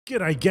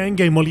G'day gang,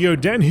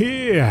 GameolioDan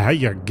here, how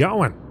you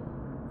going?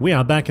 We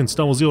are back in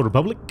Star Wars: The Old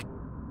Republic,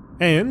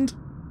 and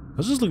I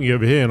was just looking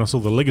over here and I saw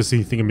the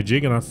legacy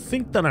thingamajig, and I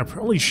think that I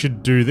probably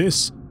should do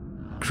this.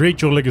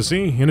 Create your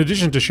legacy. In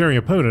addition to sharing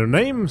a permanent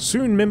name,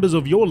 soon members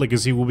of your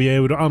legacy will be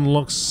able to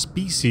unlock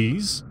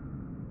species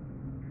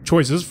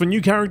choices for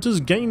new characters,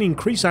 gain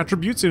increased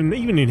attributes, and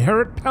even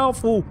inherit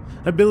powerful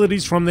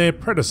abilities from their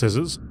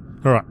predecessors.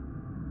 Alright,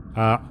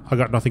 I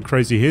got nothing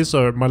crazy here,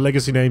 so my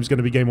legacy name is going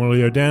to be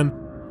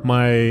GameolioDan.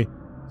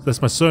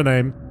 That's my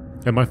surname,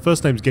 and my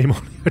first name's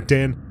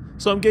GameolioDan,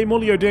 so I'm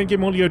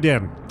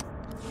GameolioDan.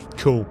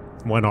 Cool,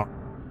 why not?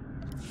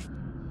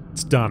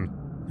 It's done.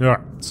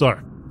 Alright, so,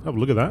 have a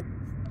look at that.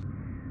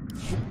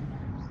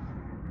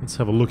 Let's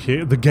have a look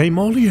here. The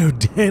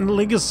GameolioDan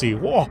legacy.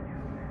 Whoa!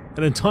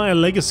 An entire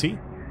legacy.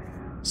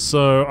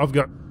 So, I've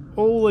got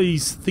all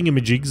these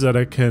thingamajigs that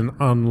I can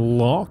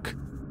unlock.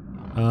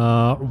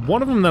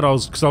 One of them that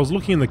because I was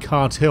looking in the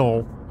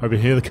cartel over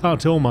here, the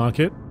cartel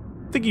market,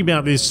 thinking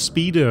about this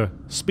speeder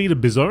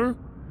bizzo,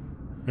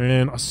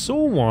 and I saw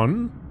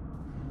one.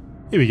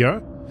 Here we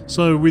go.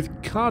 So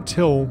with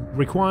cartel,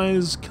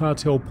 requires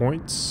cartel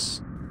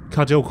points,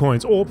 cartel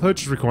coins, or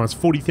purchase requires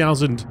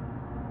 40,000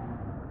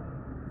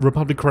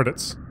 Republic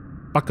credits,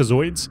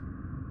 buckazoids.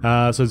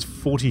 So it's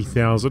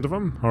 40,000 of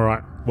them.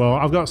 Alright, well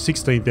I've got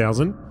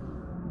 16,000,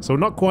 so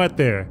not quite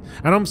there.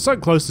 And I'm so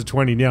close to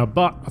 20 now,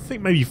 but I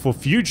think maybe for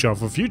future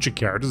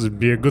characters it'd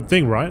be a good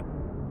thing, right?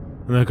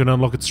 And I can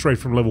unlock it straight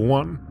from level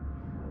 1.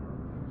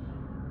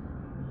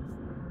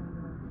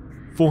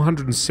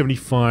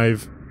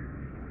 475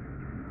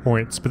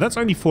 points, but that's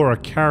only for a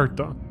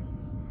character.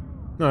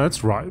 No,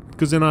 that's right,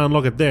 because then I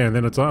unlock it there, and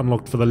then it's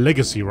unlocked for the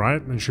legacy,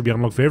 right? And it should be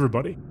unlocked for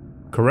everybody.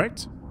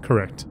 Correct?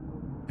 Correct.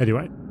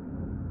 Anyway,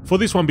 for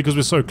this one, because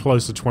we're so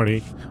close to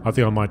 20, I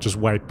think I might just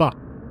wait, but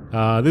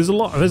there's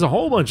a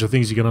whole bunch of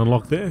things you can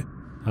unlock there.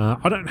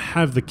 I don't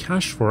have the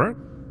cash for it,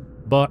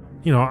 but,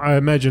 you know, I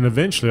imagine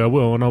eventually I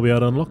will, and I'll be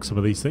able to unlock some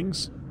of these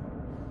things.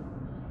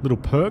 Little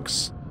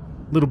perks,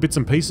 little bits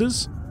and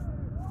pieces.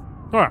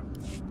 Alright,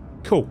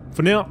 cool.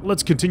 For now,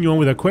 let's continue on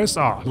with our quest.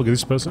 Ah, look at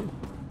this person.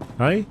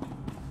 Hey?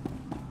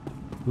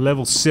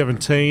 Level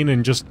 17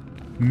 and just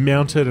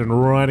mounted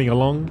and riding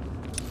along,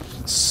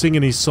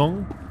 singing his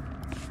song.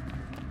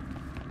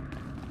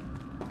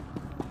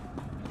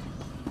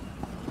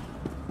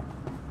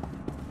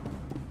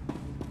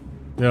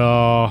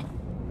 Oh,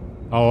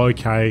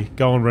 okay.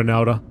 Go on,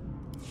 Ronaldo.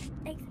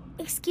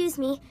 Excuse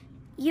me,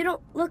 you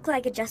don't look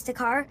like a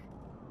Justicar.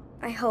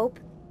 I hope.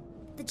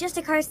 The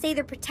Justicars say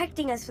they're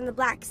protecting us from the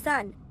Black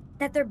Sun,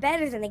 that they're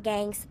better than the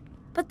gangs,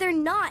 but they're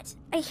not.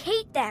 I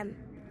hate them.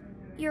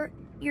 You're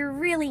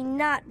really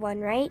not one,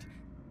 right?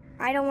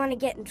 I don't want to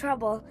get in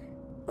trouble,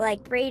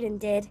 like Brayden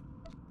did.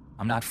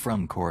 I'm not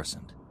from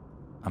Coruscant.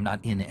 I'm not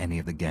in any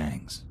of the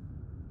gangs.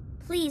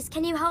 Please,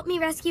 can you help me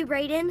rescue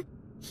Brayden?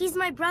 He's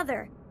my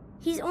brother.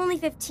 He's only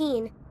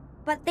 15,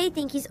 but they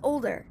think he's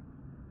older.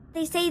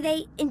 They say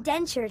they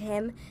indentured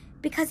him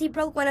because he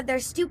broke one of their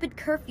stupid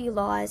curfew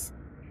laws.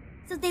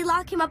 So they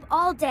lock him up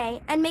all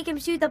day and make him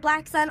shoot the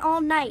Black Sun all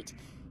night.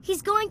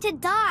 He's going to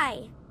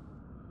die!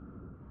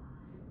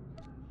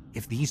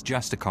 If these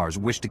Justicars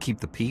wish to keep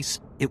the peace,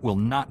 it will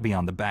not be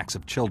on the backs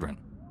of children.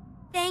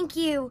 Thank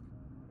you.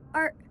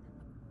 Are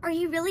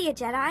you really a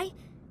Jedi?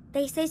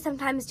 They say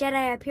sometimes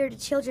Jedi appear to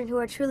children who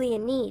are truly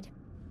in need.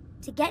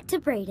 To get to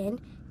Brayden,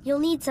 you'll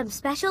need some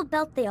special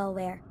belt they all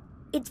wear.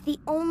 It's the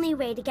only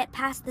way to get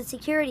past the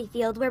security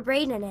field where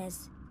Brayden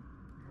is.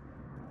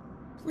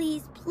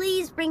 Please,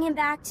 please bring him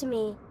back to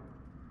me.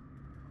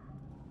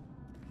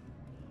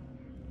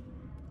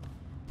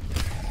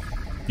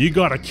 You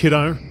got it,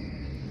 kiddo.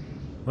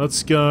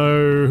 Let's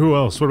go. Who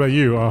else? What about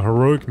you? A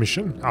heroic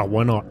mission? Oh,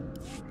 why not?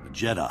 A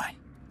Jedi.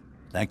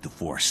 Thank the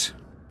Force.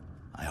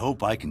 I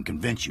hope I can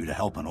convince you to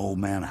help an old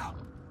man out.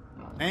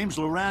 Name's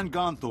Loran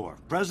Gonthor,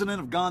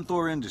 president of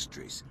Gonthor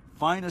Industries.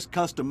 Finest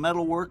custom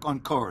metalwork on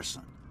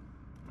Coruscant.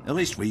 At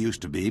least we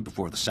used to be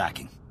before the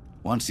sacking.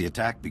 Once the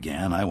attack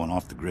began, I went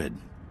off the grid.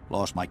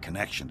 Lost my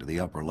connection to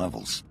the upper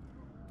levels.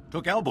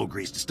 Took elbow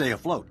grease to stay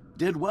afloat.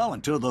 Did well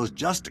until those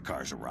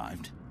Justicars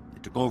arrived. They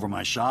took over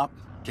my shop,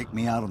 kicked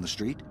me out on the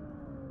street.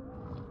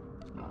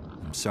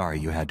 I'm sorry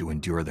you had to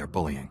endure their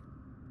bullying.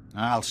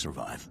 I'll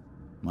survive.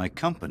 My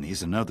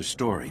company's another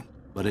story,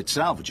 but it's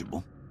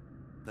salvageable.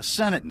 The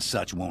Senate and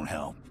such won't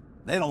help.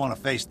 They don't want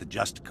to face the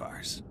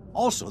Justicars.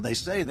 Also, they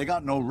say they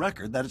got no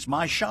record that it's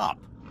my shop.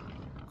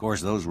 Of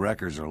course, those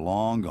records are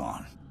long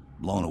gone.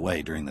 Blown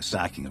away during the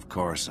sacking of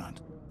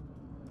Coruscant.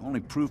 The only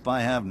proof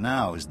I have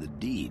now is the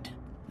deed,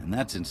 and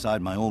that's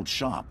inside my old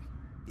shop.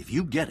 If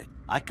you get it,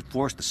 I could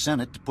force the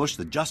Senate to push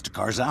the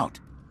Justicars out.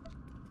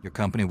 Your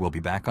company will be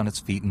back on its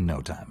feet in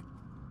no time.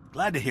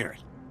 Glad to hear it.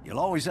 You'll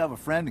always have a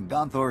friend in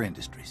Gonthor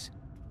Industries.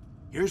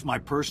 Here's my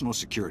personal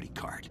security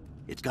card.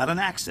 It's got an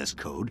access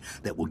code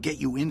that will get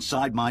you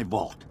inside my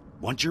vault.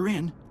 Once you're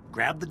in,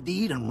 grab the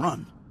deed and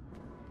run.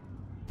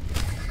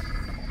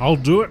 I'll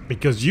do it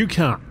because you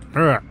can't.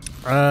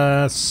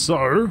 Alright.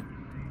 So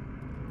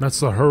That's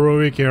the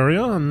heroic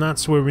area, and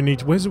that's where we need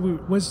to...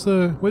 Where's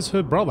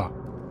her brother?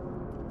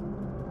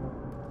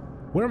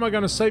 Where am I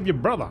going to save your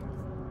brother?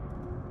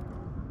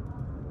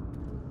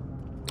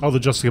 Oh, the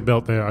Justicar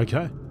belt there,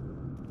 okay.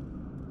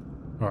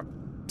 Alright,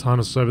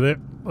 Tarnus over there.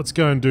 Let's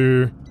go and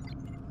do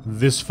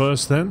this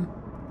first then.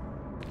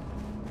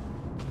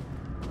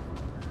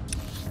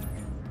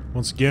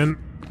 Once again,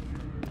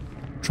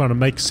 trying to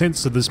make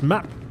sense of this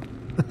map.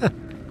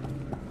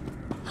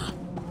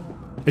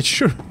 It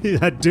shouldn't be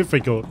that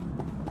difficult.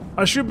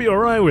 I should be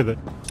alright with it.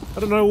 I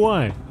don't know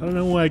why. I don't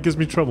know why it gives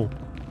me trouble.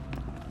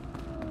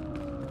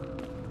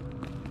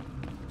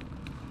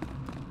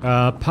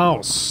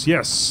 Pulse,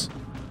 yes.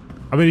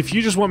 I mean, if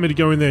you just want me to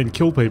go in there and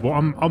kill people,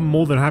 I'm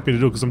more than happy to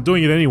do it, because I'm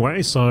doing it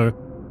anyway, so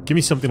give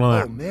me something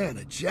like that. Oh man,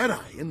 a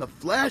Jedi in the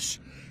flesh?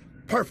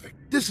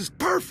 Perfect. This is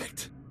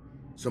perfect.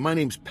 So my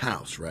name's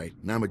Pulse, right?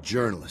 And I'm a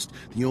journalist.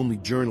 The only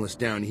journalist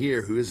down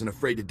here who isn't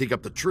afraid to dig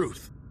up the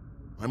truth.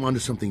 I'm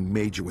onto something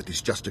major with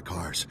these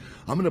Justicars.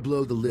 I'm gonna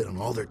blow the lid on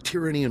all their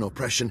tyranny and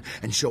oppression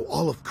and show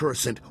all of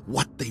Coruscant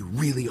what they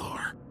really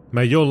are.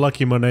 Mate, you're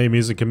lucky my name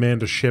isn't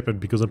Commander Shepard,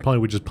 because I probably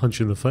would just punch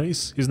you in the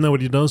face. Isn't that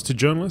what he does to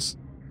journalists?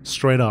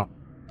 Straight up.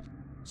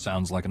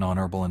 Sounds like an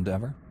honorable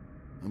endeavor.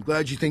 I'm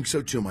glad you think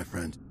so too, my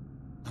friend.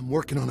 I'm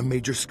working on a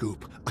major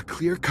scoop, a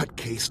clear-cut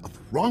case of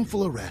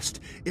wrongful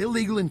arrest,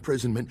 illegal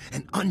imprisonment,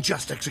 and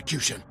unjust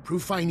execution.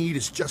 Proof I need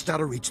is just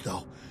out of reach,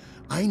 though.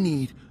 I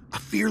need a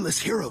fearless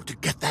hero to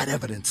get that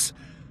evidence.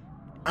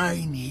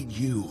 I need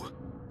you.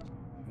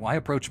 Why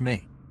approach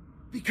me?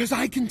 Because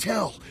I can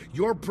tell.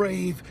 You're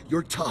brave,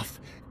 you're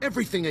tough.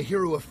 Everything a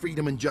hero of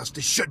freedom and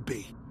justice should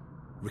be.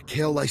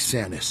 Raquel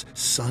Lysanis,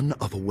 son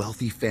of a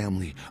wealthy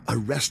family,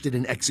 arrested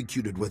and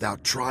executed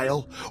without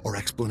trial or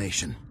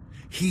explanation.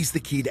 He's the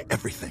key to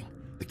everything.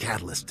 The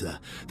catalyst,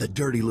 the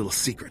dirty little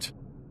secret.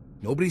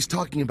 Nobody's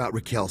talking about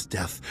Raquel's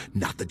death.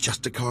 Not the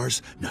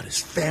Justicars, not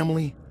his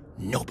family,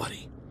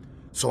 nobody.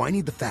 So I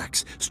need the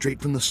facts, straight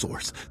from the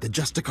source, the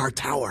Justicar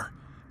Tower.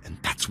 And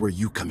that's where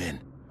you come in.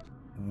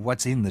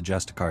 What's in the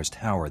Justicar's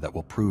tower that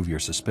will prove your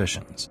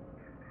suspicions?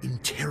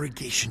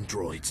 Interrogation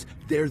droids.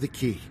 They're the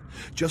key.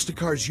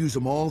 Justicars use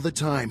them all the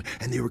time,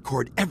 and they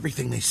record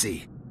everything they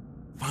see.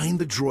 Find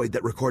the droid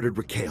that recorded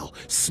Raquel,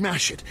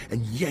 smash it,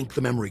 and yank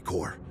the memory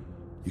core.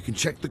 You can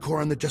check the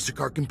core on the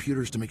Justicar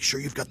computers to make sure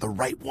you've got the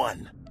right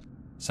one.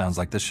 Sounds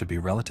like this should be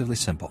relatively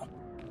simple.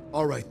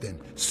 All right then.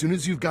 As soon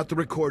as you've got the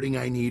recording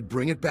I need,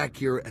 bring it back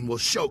here, and we'll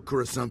show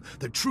Coruscant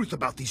the truth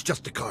about these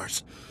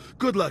Justicars.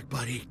 Good luck,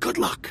 buddy. Good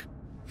luck.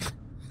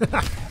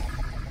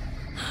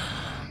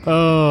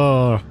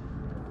 Oh...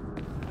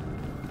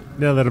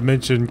 Now that I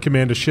mentioned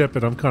Commander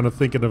Shepard, I'm kind of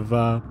thinking of,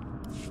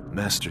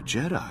 Master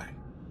Jedi.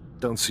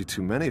 Don't see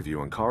too many of you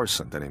on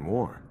Coruscant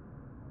anymore.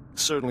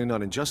 Certainly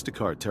not in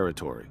Justicar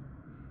Territory.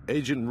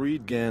 Agent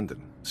Reed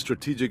Gandon,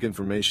 Strategic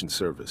Information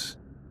Service.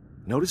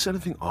 Notice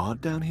anything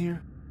odd down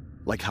here?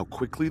 Like how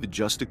quickly the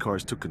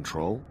Justicars took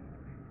control?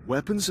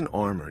 Weapons and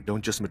armor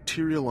don't just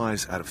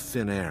materialize out of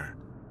thin air.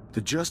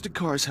 The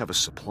Justicars have a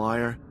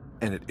supplier,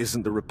 and it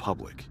isn't the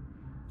Republic.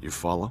 You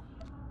follow?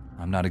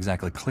 I'm not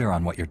exactly clear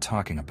on what you're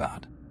talking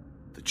about.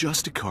 The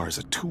Justicars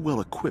are too well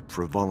equipped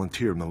for a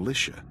volunteer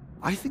militia.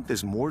 I think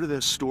there's more to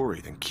their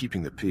story than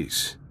keeping the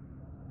peace.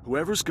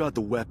 Whoever's got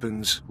the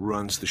weapons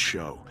runs the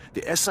show.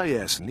 The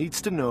SIS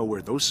needs to know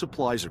where those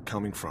supplies are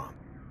coming from.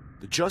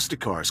 The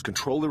Justicars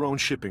control their own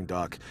shipping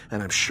dock,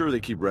 and I'm sure they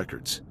keep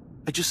records.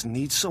 I just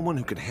need someone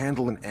who can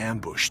handle an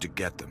ambush to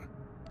get them.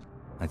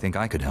 I think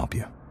I could help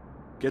you.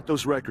 Get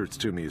those records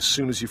to me as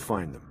soon as you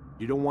find them.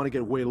 You don't want to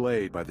get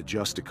waylaid by the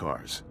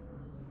Justicars.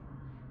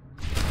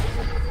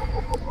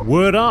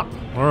 word up.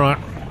 Alright.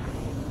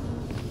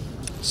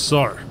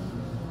 So.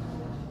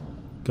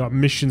 Got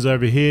missions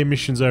over here,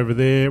 missions over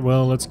there.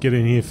 Well, let's get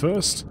in here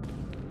first.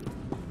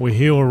 We're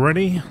here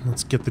already.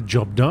 Let's get the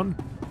job done.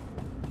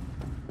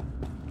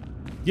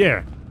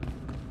 Yeah.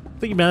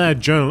 Thinking about that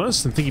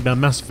journalist and thinking about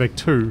Mass Effect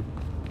 2.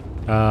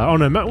 Oh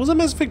no, was it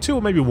Mass Effect 2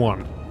 or maybe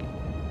 1?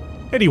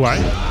 Anyway,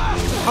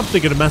 I'm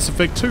thinking of Mass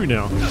Effect 2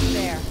 now.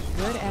 There,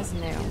 good as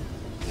new.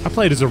 I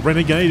played as a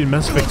renegade in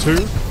Mass Effect 2.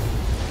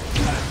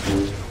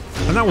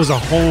 And that was a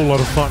whole lot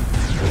of fun.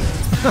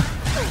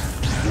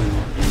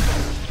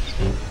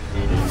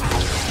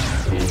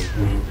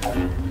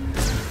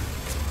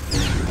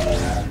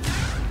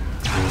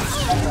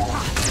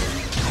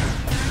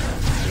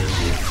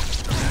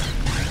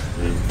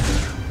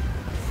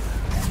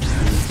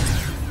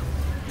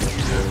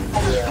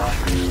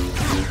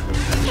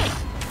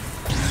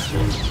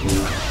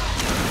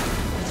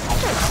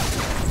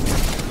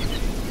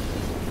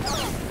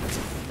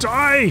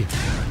 Die!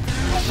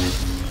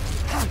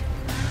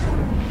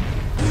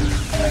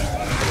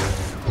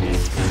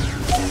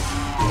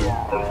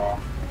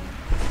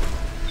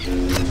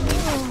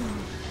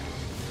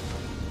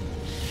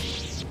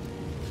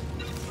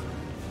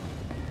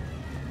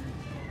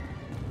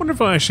 Wonder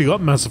if I actually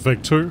got Mass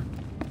Effect 2.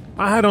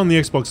 I had it on the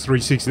Xbox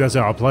 360, that's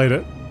how I played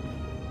it.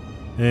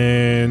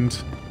 And...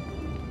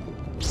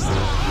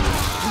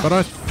 but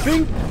I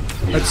think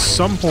at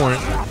some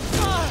point...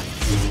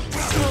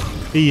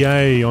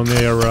 EA on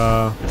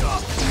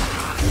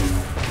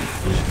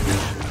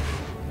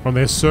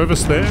their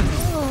service there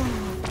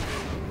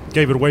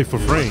gave it away for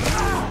free,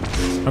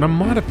 and I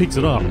might have picked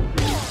it up.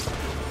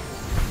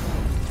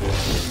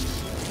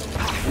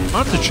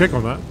 I have to check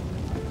on that.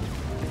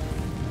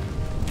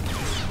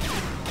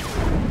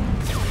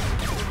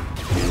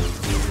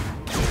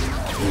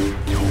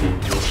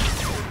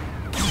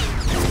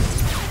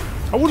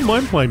 I wouldn't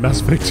mind playing Mass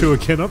Effect 2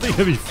 again. I think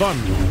it'd be fun.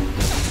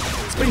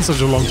 It's been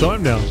such a long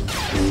time now.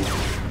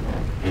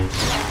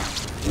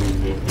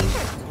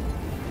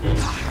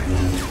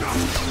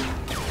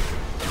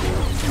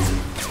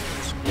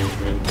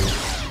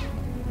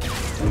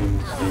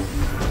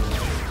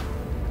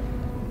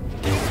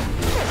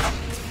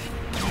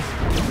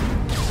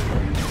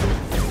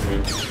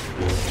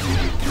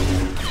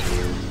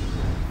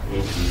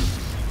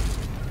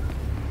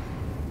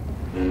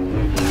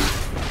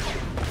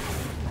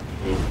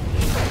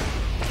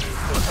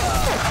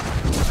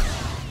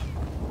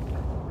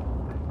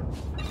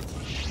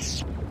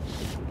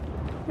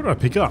 What did I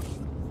pick up?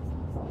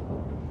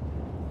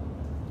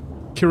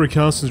 Kira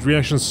Carson's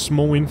reaction,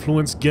 small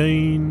influence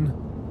gain.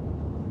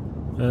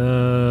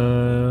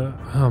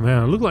 Oh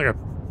man, it looked like I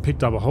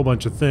picked up a whole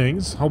bunch of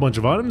things, whole bunch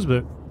of items,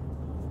 but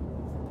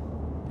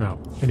no.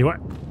 Anyway.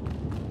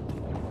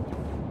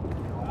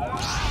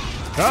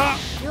 Ah!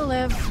 You'll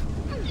live.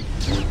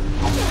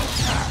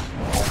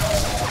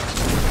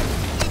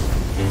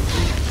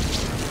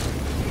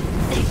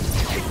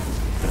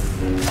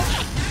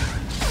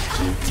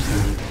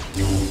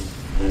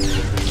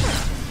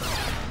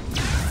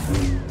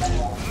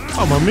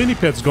 Oh, my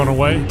mini-pet's gone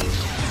away.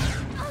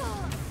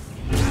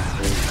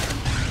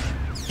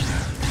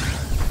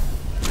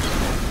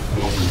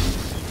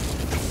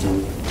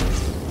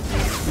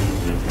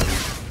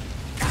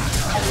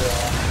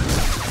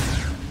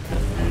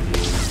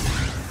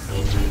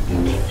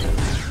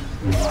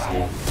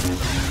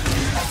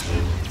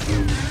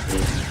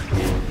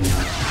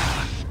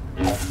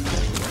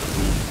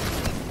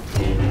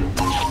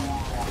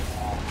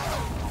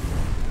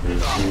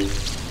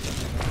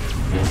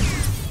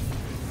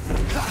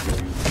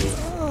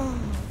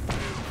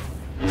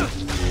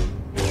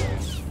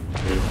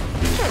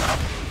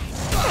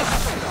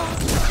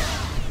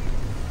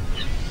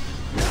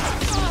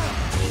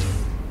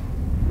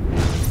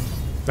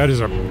 That is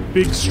a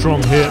big,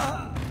 strong hit.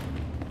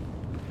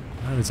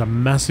 That is a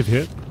massive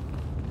hit.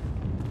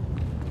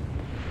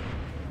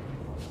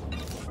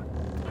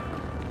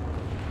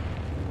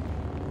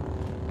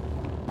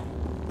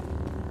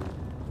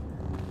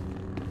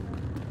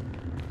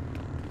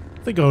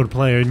 I think I would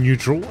play a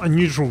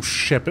neutral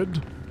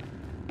shepherd.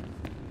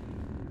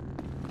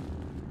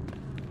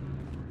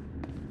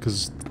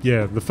 Because,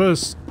 yeah,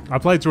 I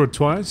played through it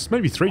twice,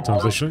 maybe 3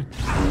 times actually.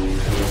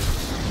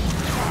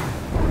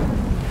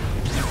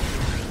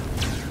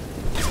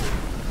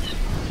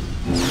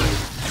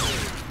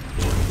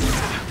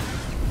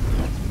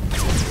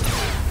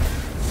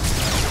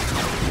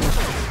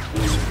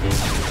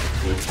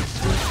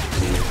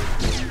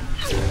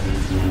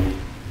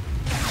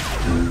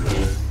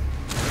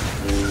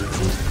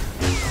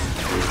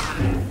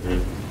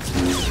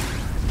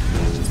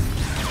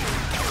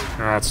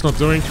 It's not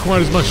doing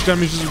quite as much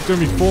damage as it was doing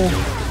before.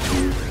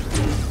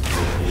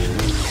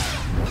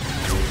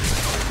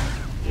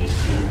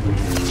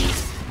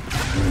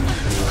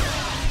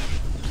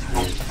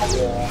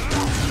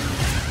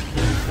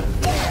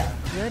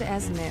 Good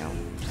as new.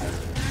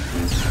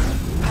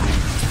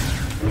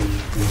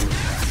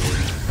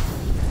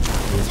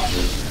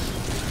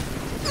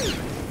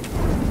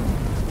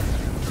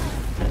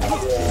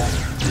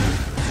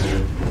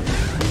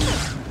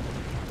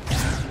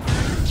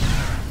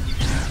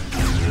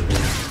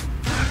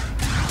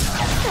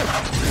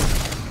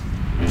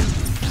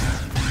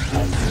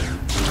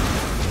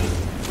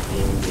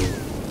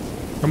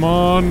 Come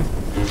on.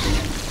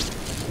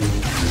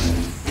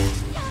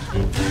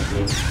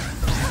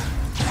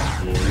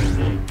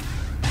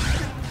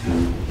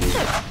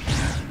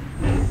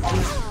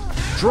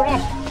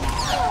 Drop.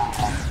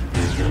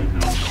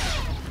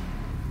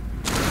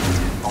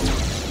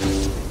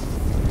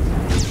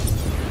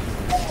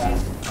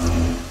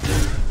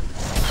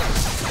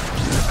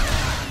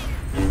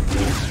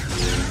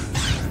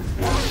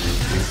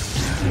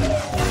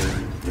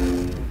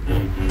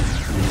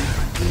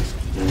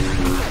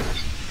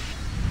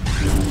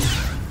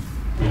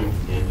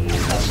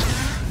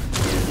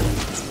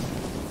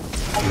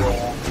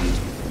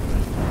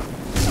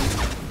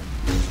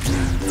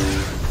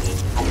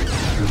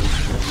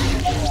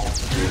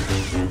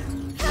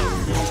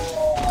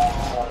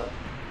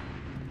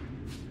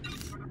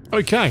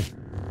 Okay.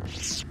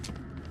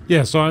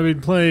 Yeah, so I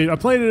played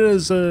it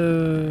as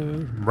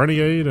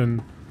Renegade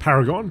and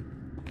Paragon.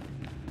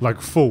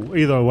 Like full,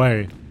 either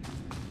way.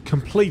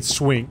 Complete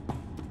swing.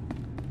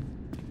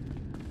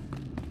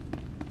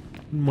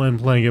 Wouldn't mind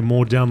playing it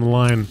more down the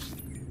line.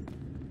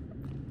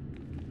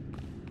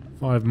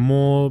 5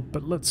 more,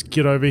 but let's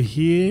get over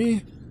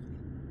here.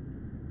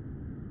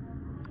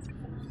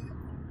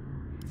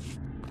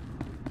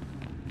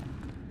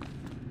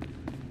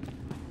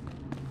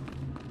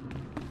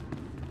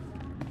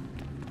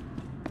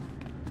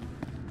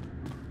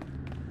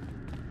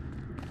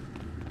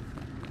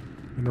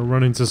 Gonna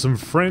run into some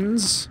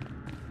friends.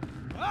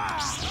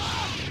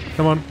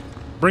 Come on,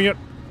 bring it.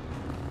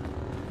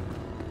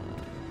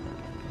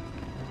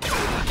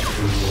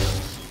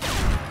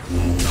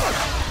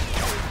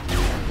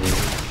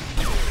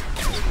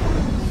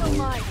 For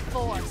my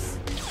force.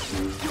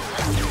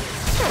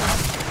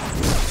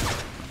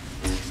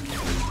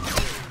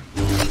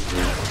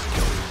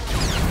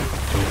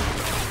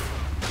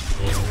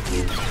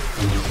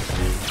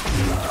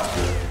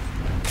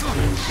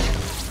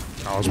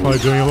 I was probably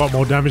doing a lot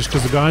more damage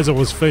because the guys I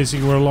was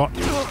facing were a lot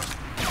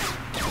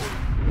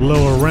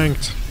lower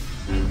ranked.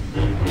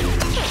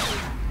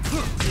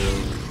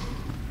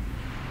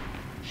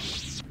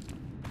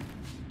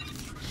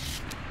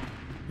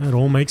 That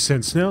all makes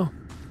sense now.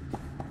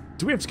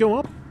 Do we have to go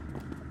up?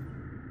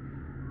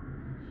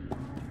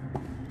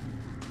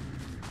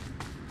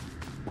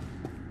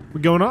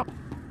 We're going up?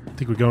 I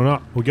think we're going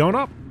up. We're going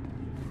up?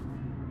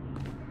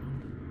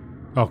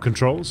 Oh,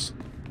 controls.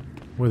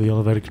 Where are the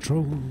elevator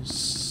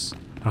controls?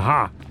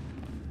 Aha!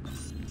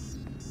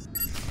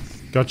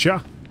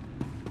 Gotcha.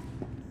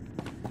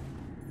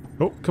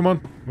 Oh, come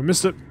on. We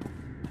missed it.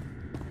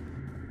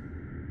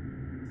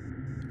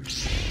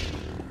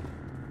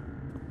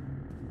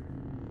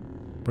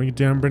 Bring it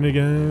down, bring it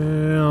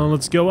down.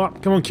 Let's go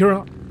up. Come on,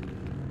 Kira.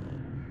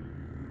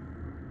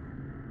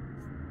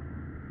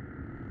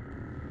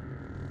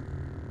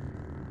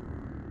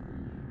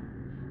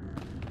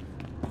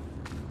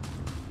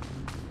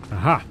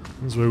 Aha.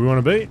 That's where we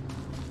want to be.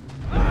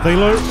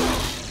 Thalo.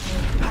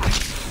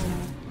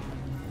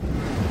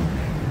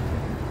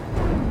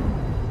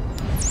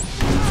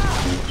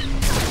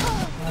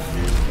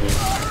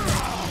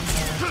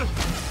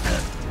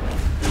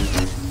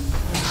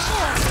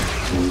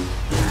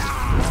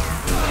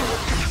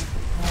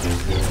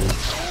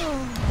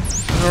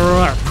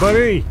 Alright,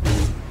 buddy.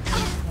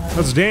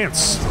 Let's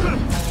dance.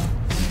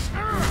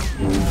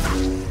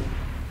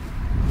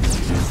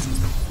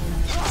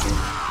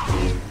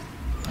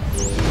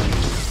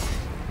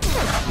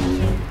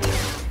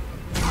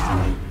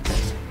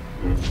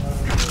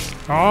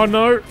 Oh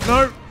no,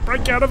 no,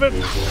 break out of it.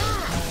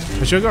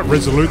 Actually, I got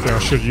Resolute there, I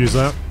should use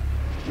that.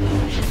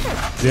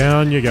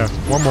 Down you go.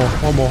 One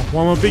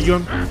more big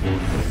gun.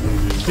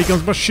 Here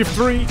comes my shift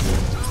 3.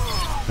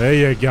 There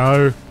you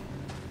go.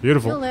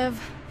 Beautiful. He'll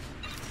live.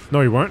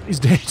 No, he won't. He's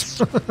dead.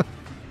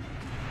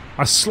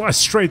 I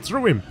sliced straight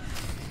through him.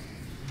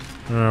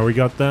 Alright, we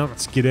got that.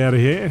 Let's get out of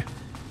here.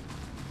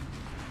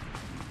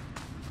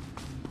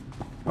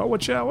 Oh,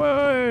 watch out.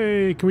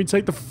 Hey, can we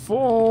take the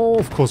fall?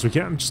 Of course we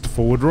can. Just a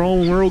forward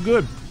roll and we're all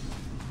good.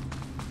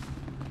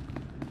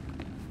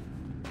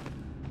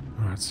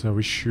 Alright, so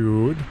we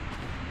should...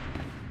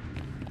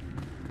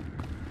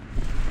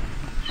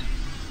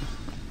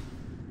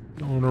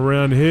 Going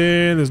around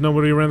here. There's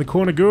nobody around the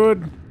corner.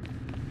 Good.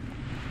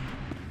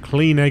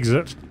 Clean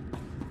exit.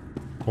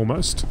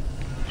 Almost.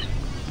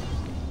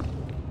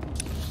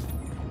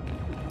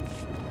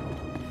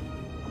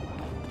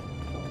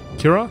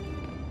 Kira?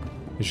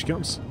 Here she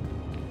comes.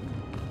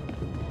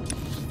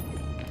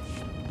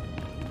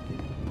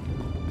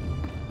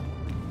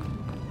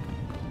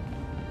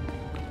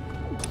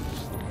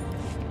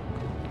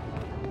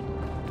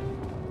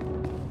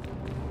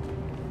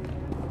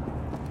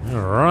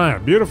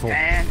 Alright, beautiful.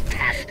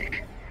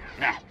 Fantastic.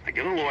 Now, I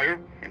get a lawyer,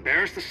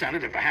 embarrass the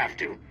Senate if I have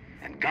to,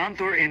 and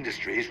Gonthor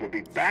Industries will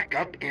be back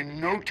up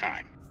in no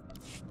time.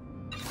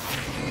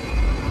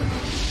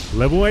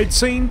 Level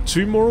 18,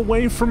 2 more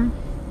away from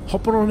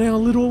hopping on our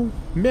little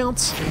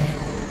mounts.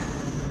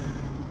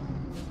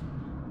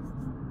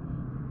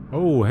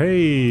 Oh,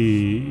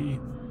 hey.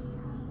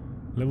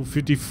 Level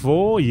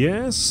 54,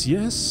 yes,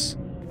 yes.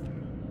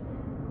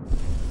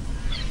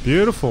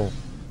 Beautiful.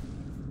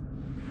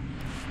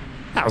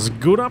 That was a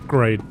good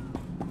upgrade.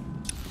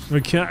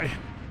 Okay.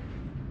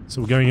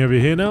 So we're going over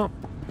here now.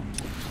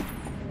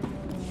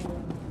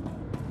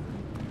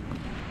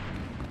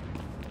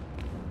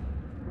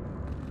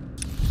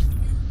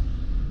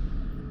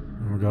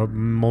 We've got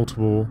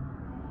multiple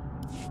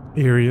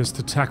areas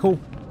to tackle.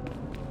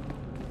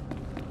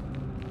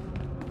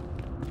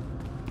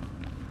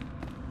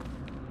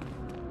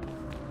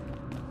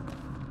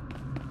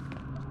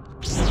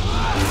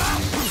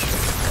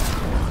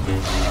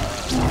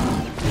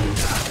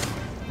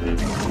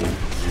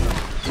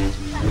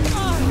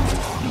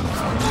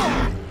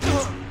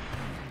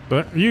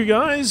 But you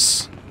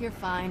guys You're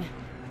fine.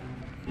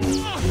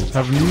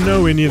 have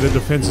nowhere near the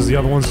defenses the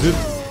other ones did.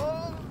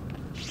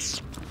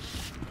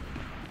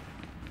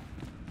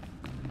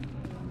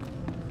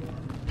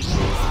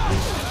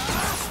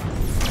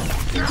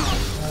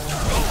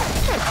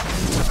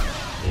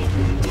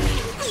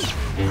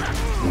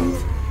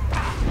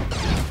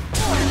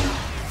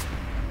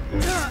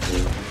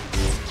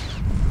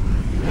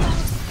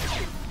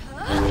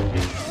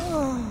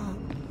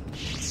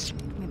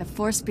 May the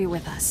force be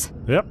with us.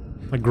 Yep,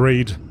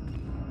 agreed.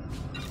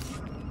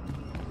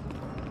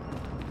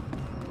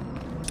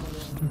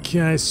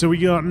 Okay, so we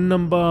got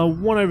number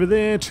 1 over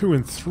there, 2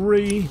 and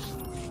 3.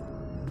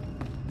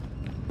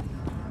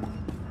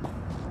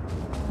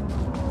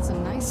 It's a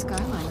nice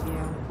skyline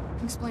view.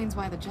 Explains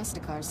why the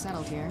Justicars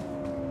settled here.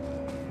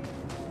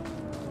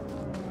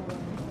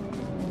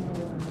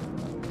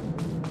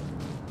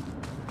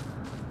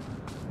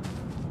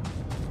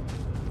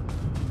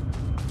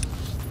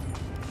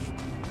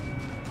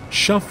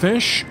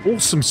 Shafesh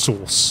Awesome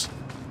Sauce.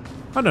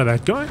 I know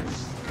that guy.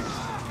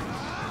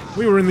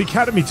 We were in the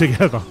academy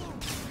together.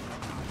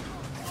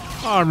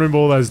 I remember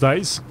all those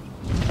days.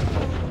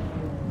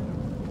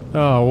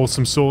 Oh,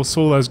 Awesome Sauce,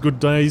 all those good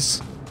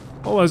days.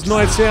 All those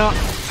nights out,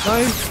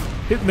 hey?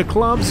 Hitting the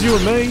clubs, you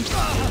and me.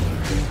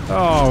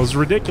 Oh, it was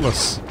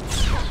ridiculous.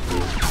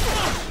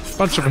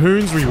 Bunch of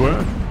hoons we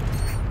were.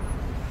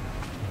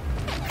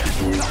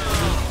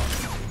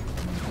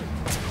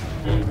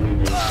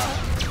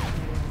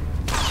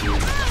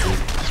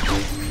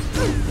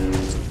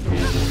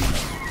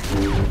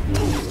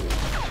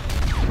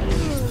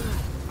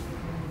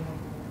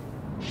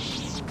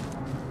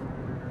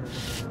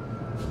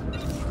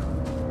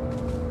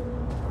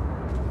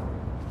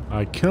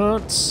 I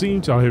can't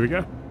seem to... Oh, here we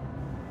go.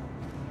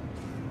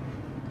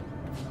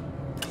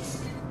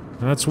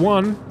 That's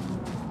one.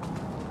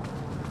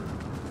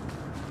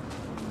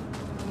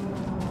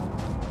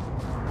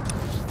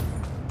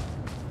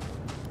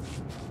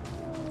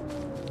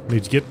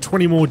 Need to get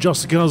 20 more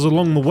Justicars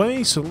along the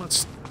way, so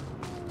let's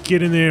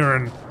get in there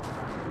and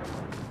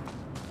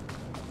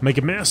make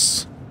a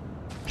mess.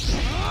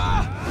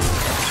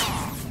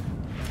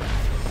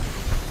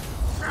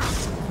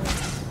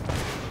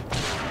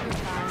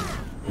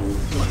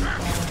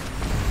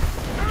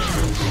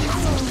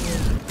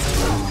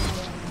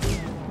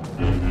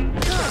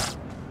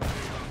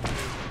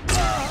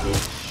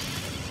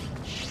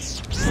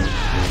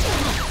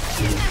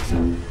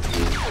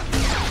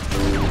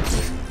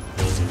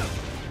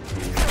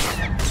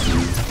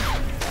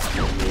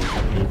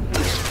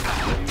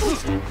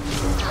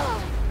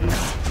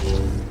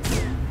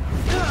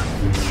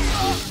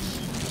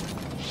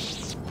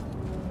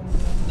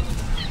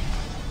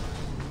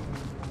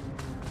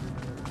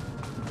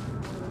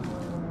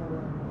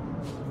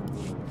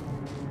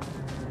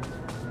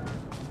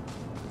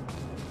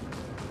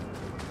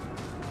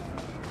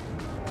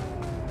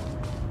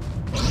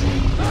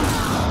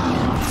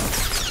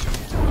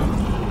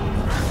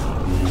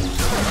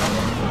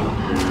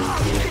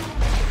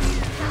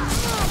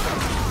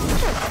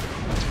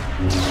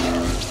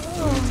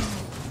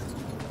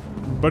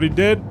 Buddy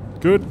dead.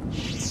 Good.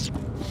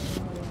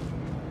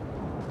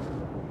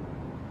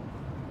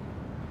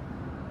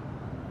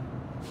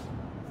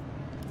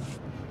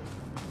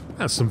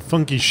 That's some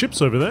funky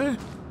ships over there.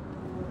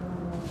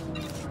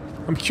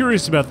 I'm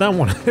curious about that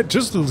one. It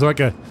just looks like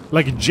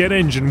a jet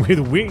engine with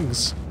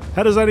wings.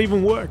 How does that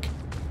even work?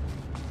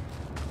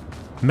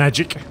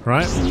 Magic,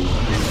 right?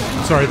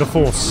 Sorry, the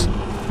Force.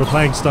 We're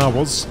playing Star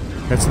Wars.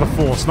 That's the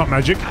Force, not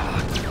magic.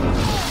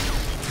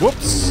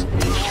 Whoops.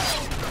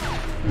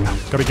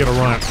 Gotta get it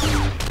right.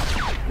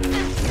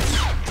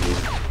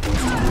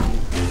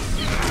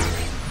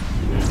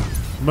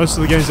 Most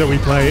of the games that we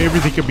play,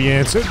 everything can be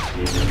answered.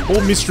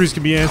 All mysteries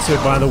can be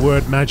answered by the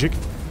word magic.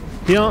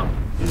 Here,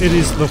 it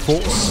is the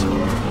Force.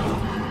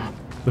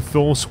 The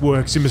Force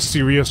works in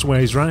mysterious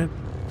ways, right?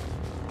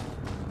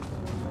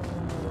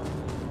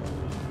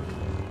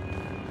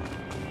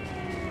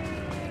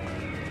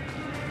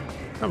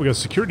 Oh, we got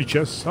security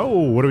chests.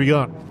 Oh, what do we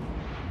got?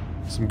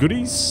 Some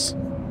goodies.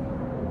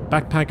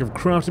 Backpack of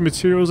crafting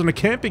materials and a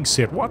camping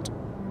set. What?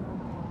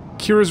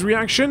 Kira's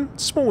reaction?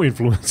 Small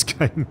influence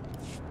game.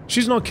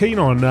 She's not keen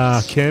on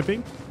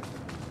camping.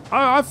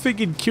 I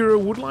figured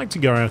Kira would like to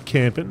go out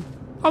camping.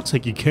 I'll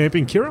take you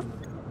camping, Kira.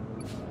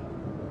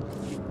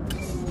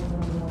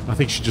 I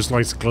think she just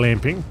likes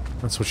glamping.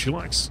 That's what she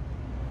likes.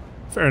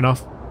 Fair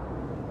enough.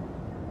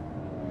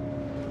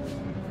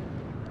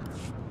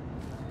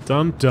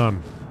 Done,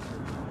 done.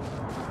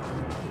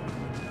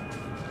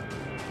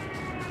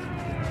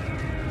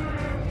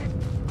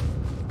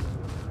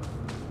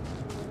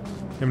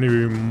 How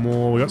many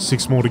more? We got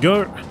 6 more to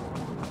go.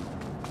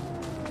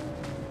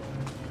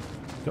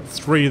 Got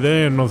 3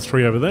 there, another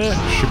 3 over there.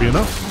 Should be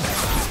enough.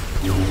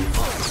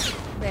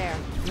 There,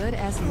 good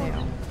as new.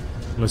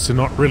 Unless they're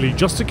not really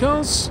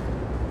Justicars.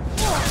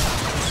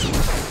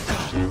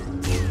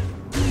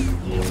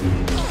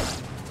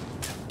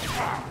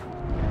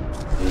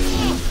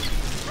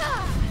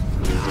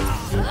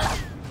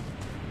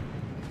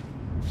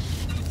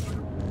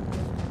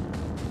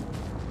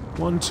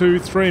 One, two,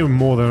 3,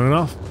 more than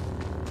enough.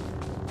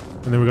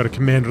 And then we've got a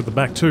commander at the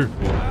back too.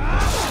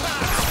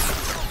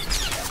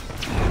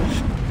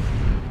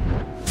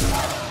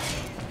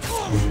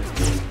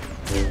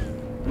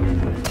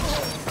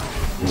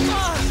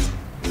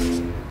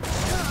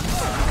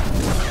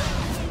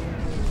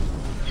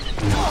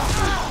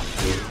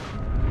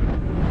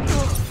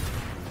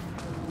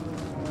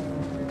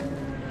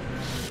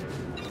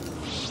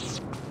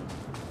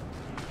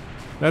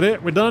 That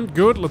it? We're done?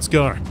 Good, let's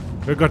go.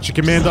 We've got your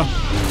commander.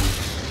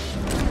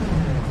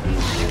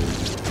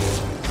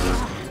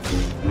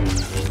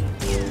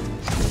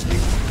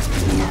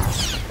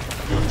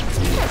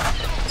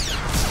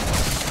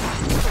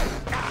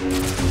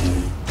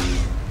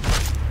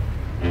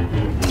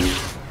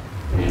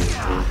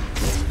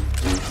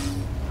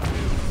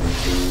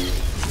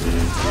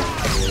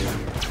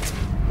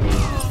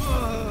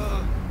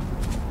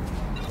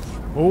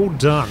 all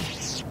done.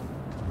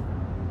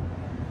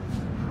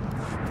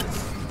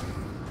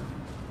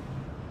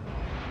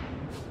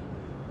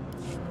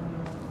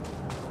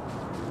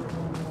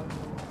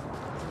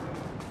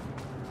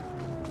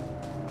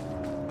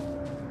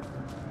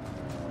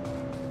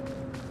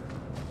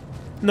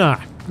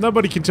 Nah,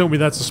 nobody can tell me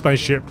that's a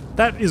spaceship.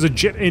 That is a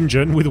jet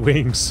engine with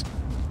wings.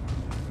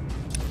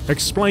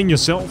 Explain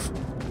yourself.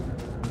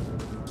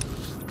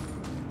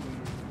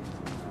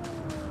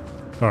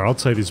 Alright, I'll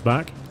take this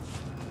back.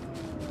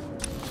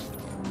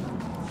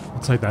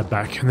 I'll take that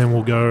back, and then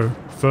we'll go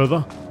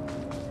further.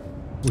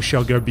 We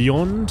shall go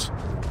beyond.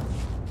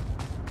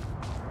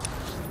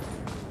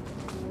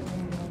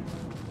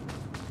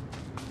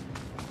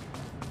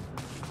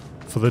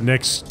 For the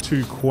next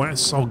 2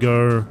 quests, I'll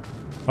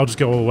just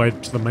go all the way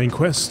to the main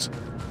quest.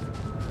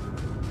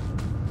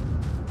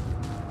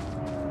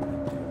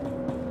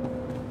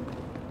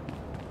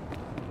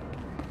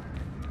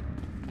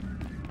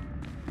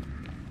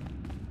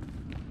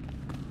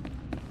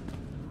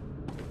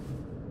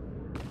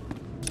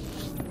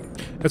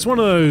 It's one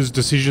of those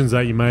decisions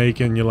that you make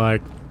and you're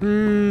like,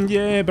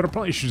 yeah, but I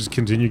probably should just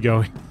continue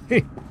going.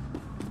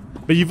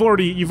 But you've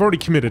already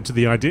committed to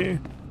the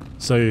idea,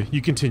 so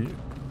you continue.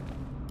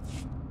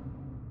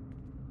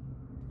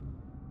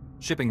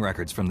 Shipping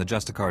records from the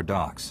Justicar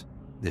docks.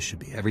 This should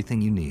be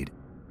everything you need.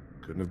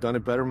 Couldn't have done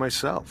it better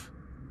myself.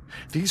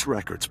 These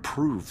records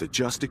prove that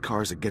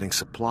Justicars are getting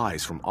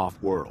supplies from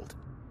off-world.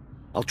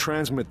 I'll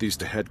transmit these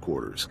to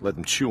headquarters, let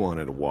them chew on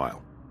it a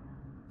while.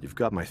 You've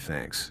got my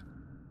thanks.